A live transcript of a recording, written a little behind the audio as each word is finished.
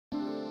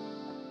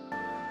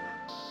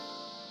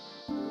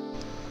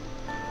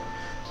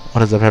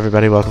What is up,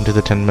 everybody? Welcome to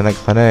the 10-minute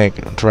clinic.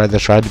 To ride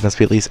this ride, you must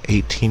be at least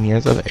 18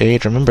 years of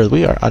age. Remember,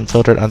 we are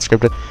unfiltered,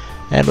 unscripted,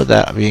 and with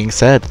that being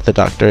said, the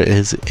doctor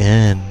is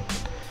in.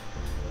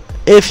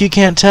 If you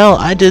can't tell,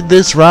 I did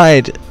this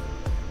ride.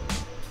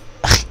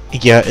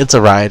 Yeah, it's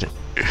a ride.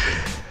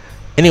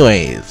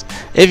 Anyways,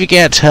 if you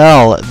can't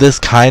tell, this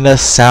kinda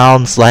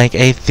sounds like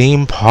a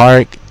theme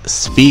park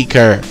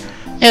speaker.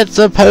 It's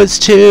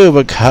supposed to,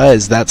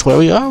 because that's where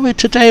we are.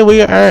 Today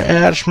we are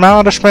at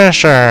Smile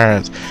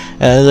Dispensers,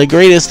 the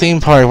greatest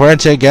theme park. We're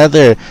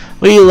together.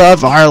 We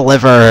love our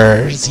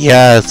livers.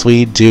 Yes,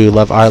 we do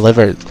love our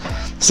livers.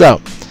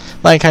 So,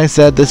 like I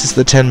said, this is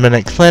the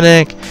 10-minute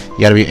clinic.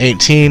 You gotta be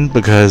 18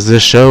 because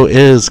this show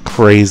is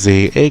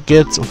crazy. It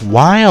gets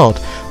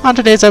wild. On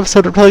today's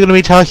episode, we're probably gonna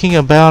be talking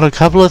about a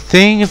couple of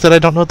things that I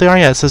don't know what they are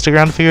yet, so stick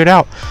around to figure it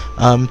out.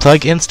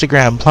 Plug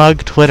Instagram,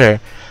 plug Twitter.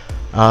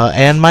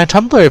 And my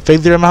Tumblr,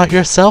 figure them out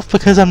yourself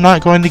because I'm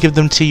not going to give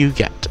them to you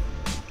yet.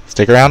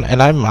 Stick around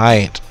and I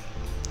might.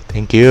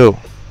 Thank you.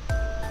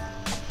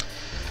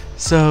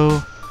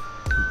 So,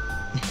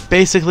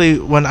 basically,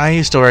 when I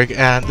used to work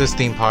at this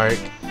theme park,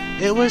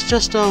 it was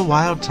just a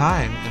wild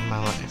time in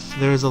my life.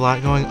 There was a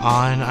lot going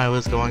on. I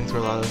was going through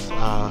a lot of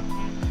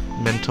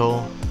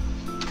mental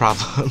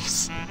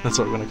problems. That's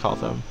what we're going to call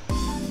them.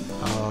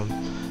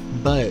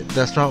 But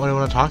that's not what I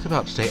want to talk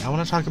about today. I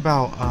want to talk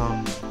about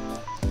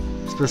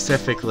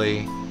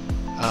specifically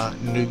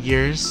New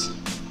Year's.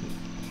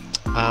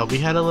 We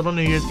had a little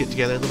New Year's get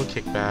together, a little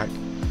kickback,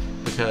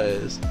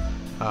 because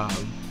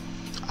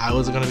I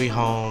wasn't gonna be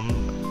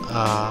home.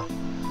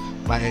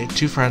 My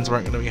two friends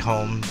weren't gonna be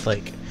home.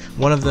 Like,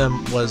 one of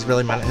them was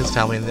really mad at his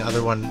family, and the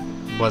other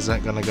one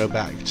wasn't gonna go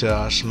back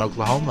to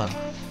Oklahoma.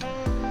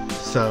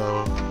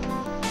 So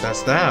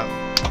that's that.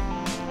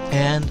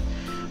 And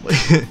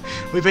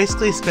we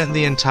basically spent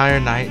the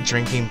entire night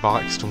drinking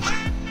boxed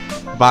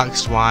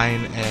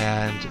wine,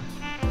 and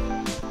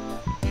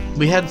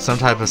we had some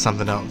type of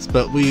something else,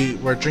 but we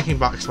were drinking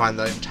boxed wine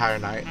the entire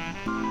night.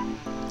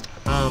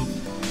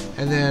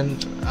 And then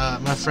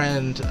my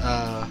friend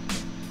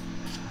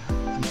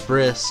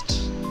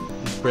Brist,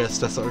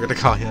 that's what we're gonna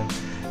call him,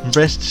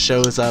 Brist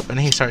shows up and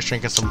he starts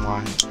drinking some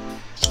wine.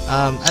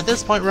 At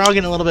this point we're all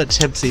getting a little bit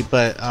tipsy,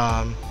 but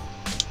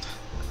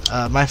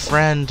my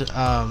friend,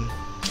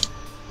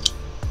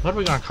 what are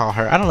we gonna call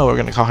her? I don't know what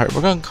we're gonna call her.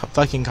 We're gonna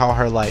fucking call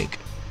her like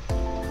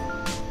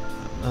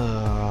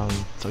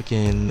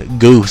fucking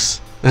Goose.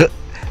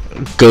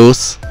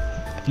 Goose.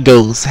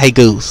 Hey,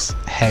 Goose.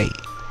 Hey.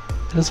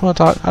 I just want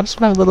to talk. I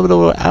just want to have a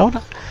little bit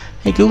of.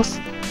 Hey, Goose.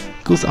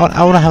 Goose,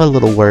 I want to have a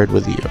little word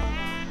with you.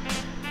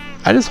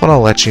 I just want to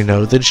let you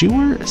know that you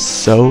were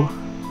so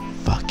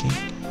fucking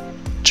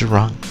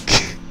drunk.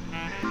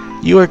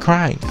 You were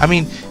crying. I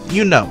mean,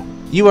 you know.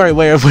 You are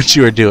aware of what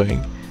you were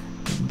doing.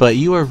 But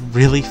you were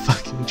really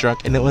fucking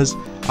drunk. And it was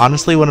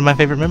honestly one of my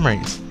favorite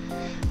memories.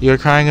 You were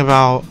crying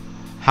about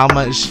how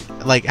much,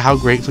 like, how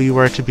grateful you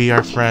were to be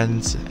our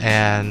friends,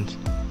 and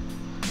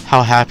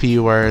how happy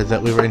you were that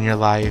we were in your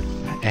life,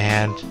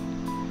 and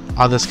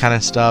all this kind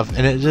of stuff.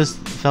 And it just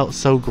felt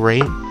so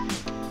great,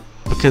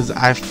 because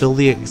I feel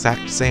the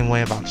exact same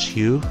way about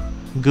you,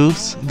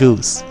 Goose.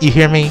 Goose, you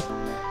hear me?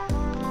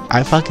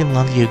 I fucking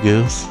love you,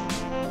 Goose.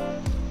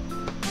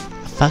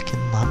 I fucking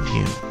love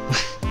you.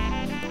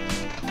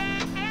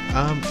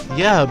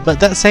 Yeah, but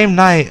that same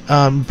night,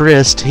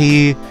 Brist,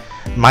 he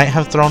might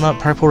have thrown up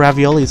purple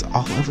raviolis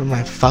all over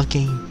my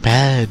fucking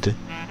bed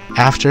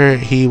after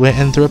he went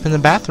and threw up in the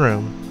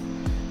bathroom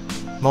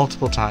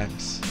multiple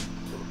times.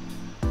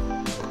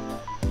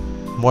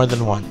 More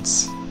than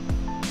once.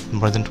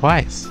 More than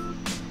twice.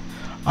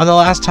 On the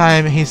last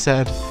time, he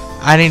said,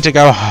 "I need to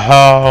go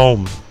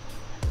home."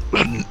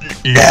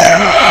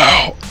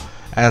 No!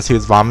 As he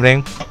was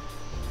vomiting.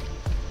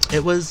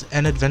 It was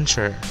an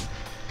adventure.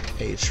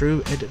 A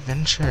true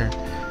adventure.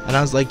 And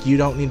I was like, "You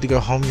don't need to go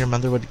home, your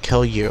mother would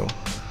kill you."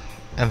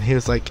 And he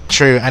was like,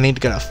 "True, I need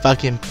to go to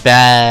fucking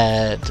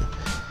bed."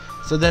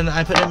 So then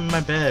I put him in my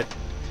bed.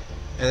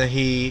 And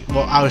then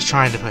I was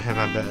trying to put him in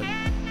my bed.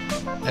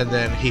 And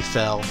then he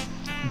fell.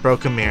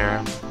 Broke a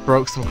mirror.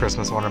 Broke some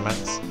Christmas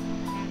ornaments.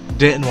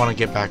 Didn't want to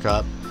get back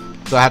up.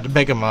 So I had to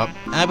pick him up.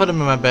 And I put him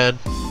in my bed.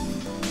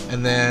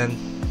 And then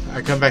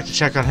I come back to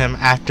check on him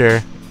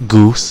after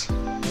Goose.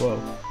 Whoa.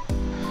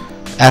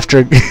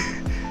 After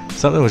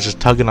something was just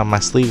tugging on my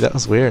sleeve. That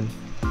was weird.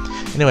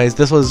 Anyways,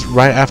 this was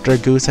right after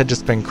Goose had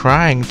just been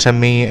crying to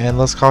me, and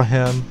let's call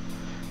him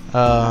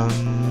Baloney.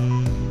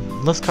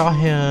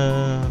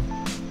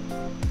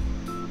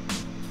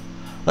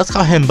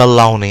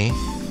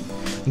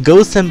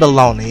 Goose and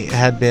Baloney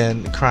had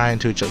been crying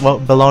to each other. Well,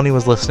 Baloney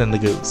was listening to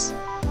Goose,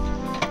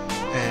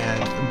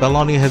 and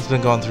Baloney has been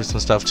going through some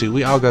stuff too.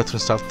 We all go through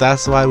stuff.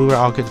 That's why we were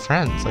all good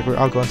friends. Like, we were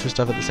all going through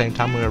stuff at the same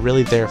time. We were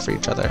really there for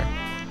each other.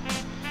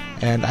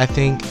 And I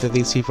think that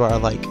these people are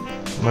like,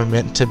 we're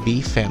meant to be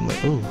family.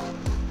 Ooh,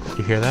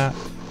 you hear that?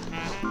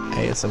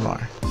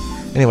 ASMR.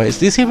 Anyways,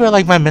 these people are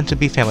like my meant to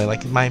be family,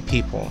 like my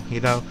people, you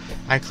know?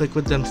 I click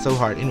with them so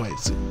hard.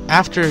 Anyways,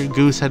 after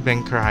Goose had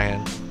been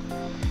crying,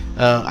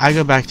 I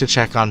go back to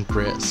check on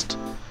Brist.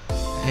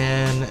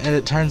 and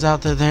it turns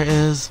out that there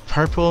is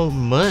purple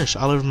mush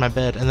all over my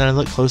bed. And then I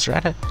look closer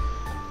at it.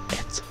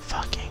 It's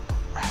fucking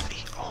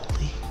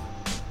ravioli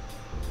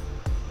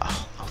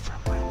all over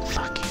my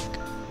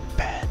fucking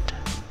bed.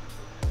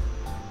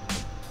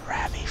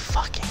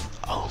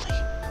 Ravi-fucking-oli,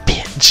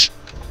 bitch.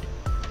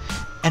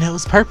 And it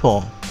was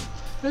purple.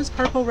 It was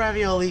purple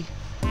ravioli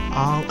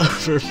all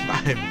over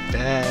my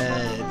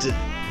bed.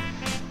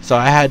 So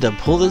I had to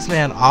pull this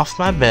man off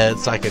my bed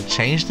so I could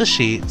change the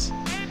sheets.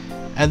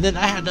 And then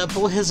I had to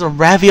pull his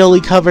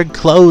ravioli covered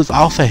clothes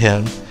off of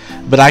him.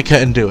 But I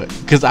couldn't do it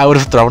because I would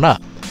have thrown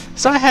up.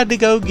 So I had to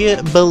go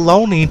get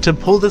baloney to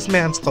pull this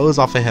man's clothes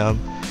off of him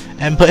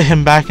and put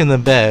him back in the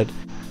bed.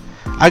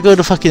 I go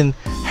to fucking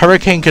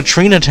Hurricane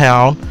Katrina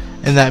town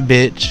in that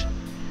bitch.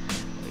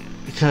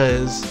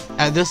 Because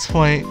at this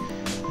point,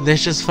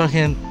 there's just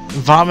fucking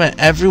vomit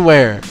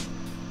everywhere.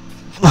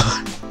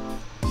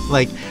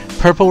 Like,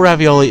 purple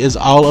ravioli is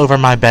all over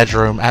my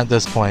bedroom at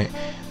this point.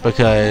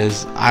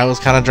 Because I was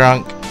kind of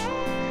drunk.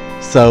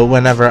 So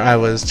whenever I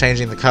was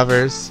changing the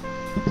covers,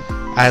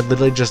 I had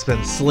literally just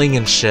been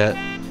slinging shit.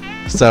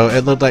 So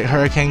it looked like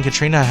Hurricane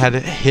Katrina had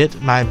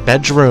hit my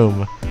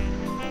bedroom.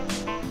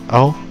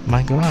 Oh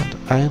my god.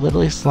 I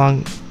literally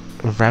slung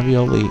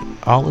ravioli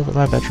all over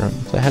my bedroom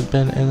that had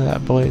been in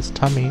that boy's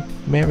tummy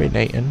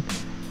marinating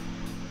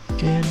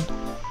in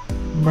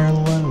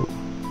Merlot.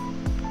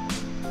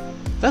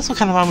 That's what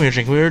kind of wine we were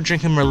drinking. We were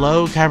drinking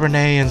Merlot, Cabernet,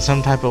 and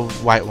some type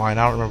of white wine.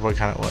 I don't remember what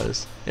kind it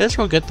was. It was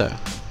real good though.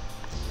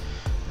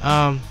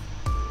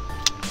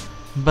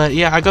 But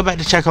yeah, I go back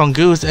to check on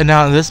Goose, and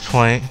now at this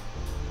point,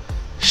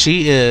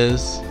 she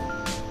is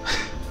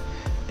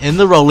in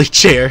the rolly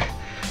chair,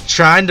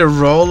 trying to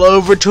roll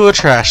over to a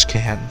trash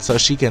can so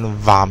she can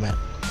vomit.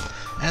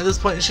 And at this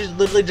point, she's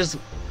literally just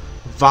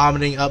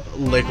vomiting up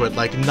liquid.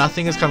 Like,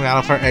 nothing is coming out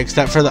of her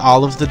except for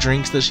all of the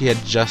drinks that she had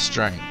just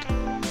drank.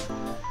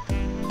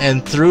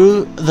 And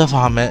through the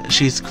vomit,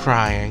 she's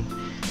crying,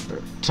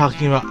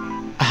 talking about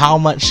how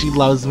much she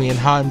loves me and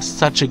how I'm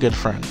such a good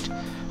friend.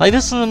 Like,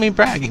 this isn't me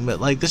bragging,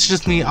 but like, this is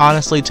just me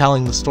honestly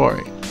telling the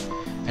story.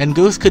 And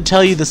Goose could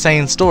tell you the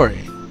same story.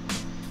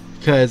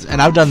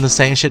 And I've done the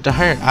same shit to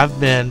her. I've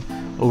been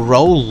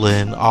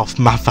rolling off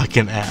my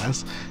fucking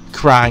ass,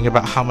 crying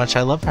about how much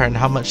I love her and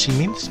how much she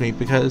means to me,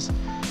 because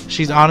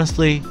she's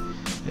honestly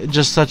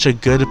just such a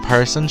good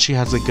person. She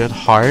has a good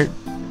heart.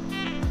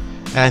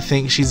 And I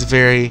think she's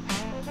very...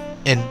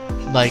 and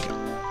like,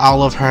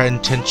 all of her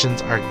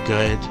intentions are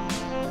good,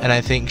 and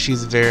I think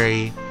she's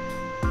very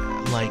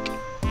like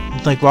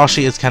while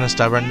she is kind of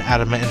stubborn and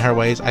adamant in her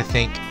ways, I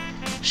think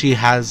she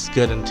has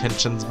good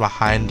intentions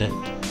behind it,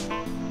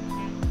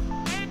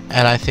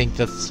 and I think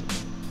that's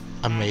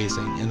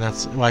amazing, and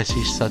that's why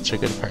she's such a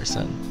good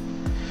person.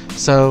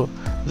 So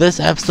this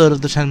episode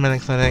of the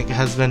 10-Minute Clinic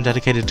has been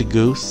dedicated to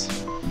Goose.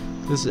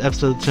 This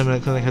episode of the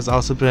 10-Minute Clinic has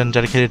also been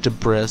dedicated to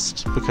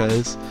Brist,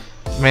 because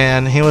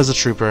man, he was a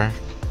trooper.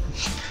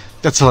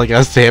 That's all I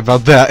gotta say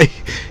about that.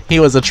 He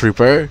was a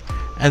trooper.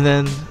 And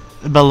then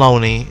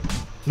Baloney.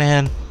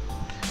 Man,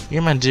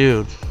 you're my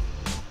dude.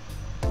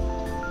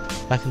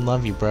 I can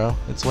love you, bro.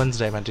 It's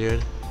Wednesday, my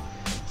dude.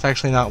 It's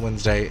actually not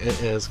Wednesday. It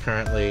is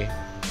currently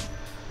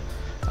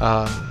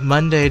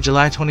Monday,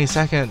 July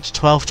 22nd,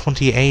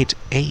 12:28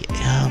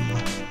 a.m.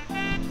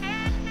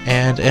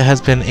 And it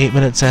has been 8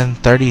 minutes and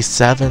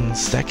 37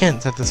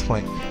 seconds at this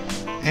point.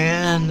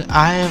 And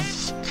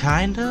I've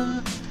kind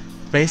of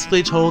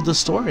basically told the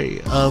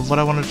story of what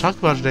I want to talk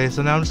about today.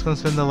 So now I'm just going to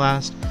spend the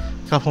last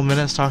couple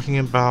minutes talking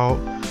about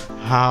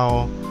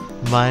how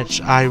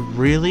much I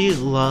really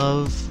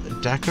love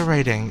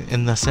decorating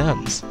in The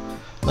Sims.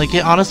 Like,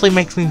 it honestly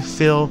makes me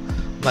feel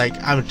like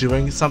I'm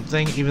doing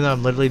something, even though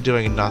I'm literally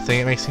doing nothing.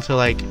 It makes me feel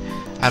like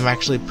I'm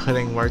actually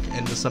putting work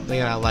into something,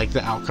 and I like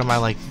the outcome. I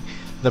like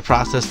the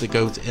process that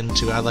goes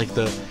into it. I like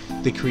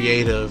the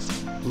creative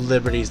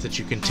liberties that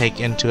you can take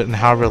into it, and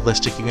how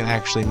realistic you can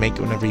actually make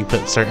it whenever you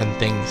put certain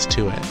things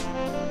to it.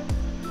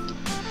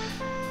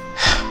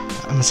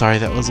 I'm sorry,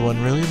 that was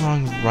one really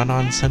long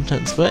run-on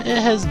sentence, but it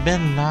has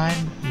been 9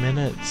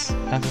 minutes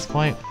at this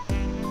point.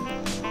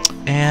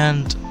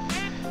 And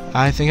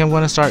I think I'm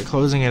going to start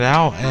closing it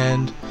out,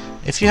 and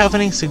if you have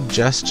any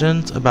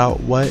suggestions about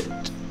what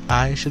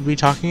I should be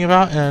talking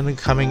about in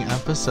coming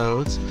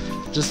episodes,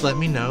 just let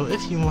me know.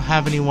 If you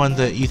have anyone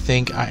that you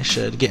think I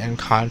should get in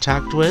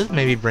contact with,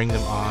 maybe bring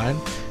them on,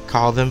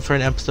 call them for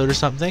an episode or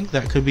something,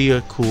 that could be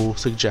a cool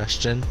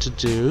suggestion to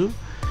do.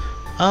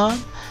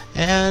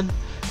 And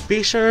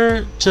be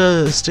sure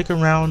to stick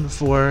around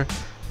for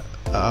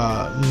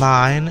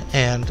mine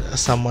and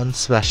someone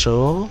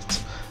special.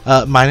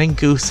 Mine and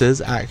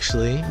Goose's,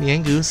 actually. Me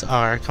and Goose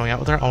are coming out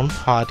with our own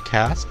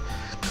podcast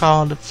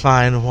called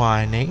Fine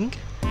Whining.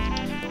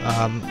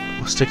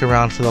 Stick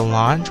around for the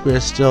launch.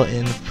 We're still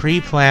in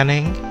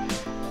pre-planning,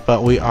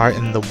 but we are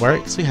in the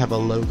works. We have a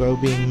logo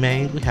being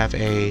made. We have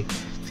a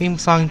theme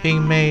song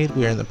being made.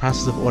 We are in the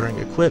process of ordering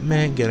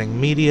equipment, getting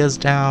medias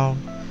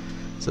down.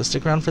 So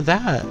stick around for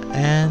that.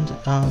 And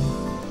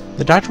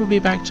the doctor will be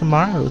back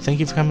tomorrow. Thank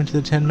you for coming to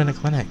the 10-Minute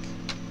Clinic.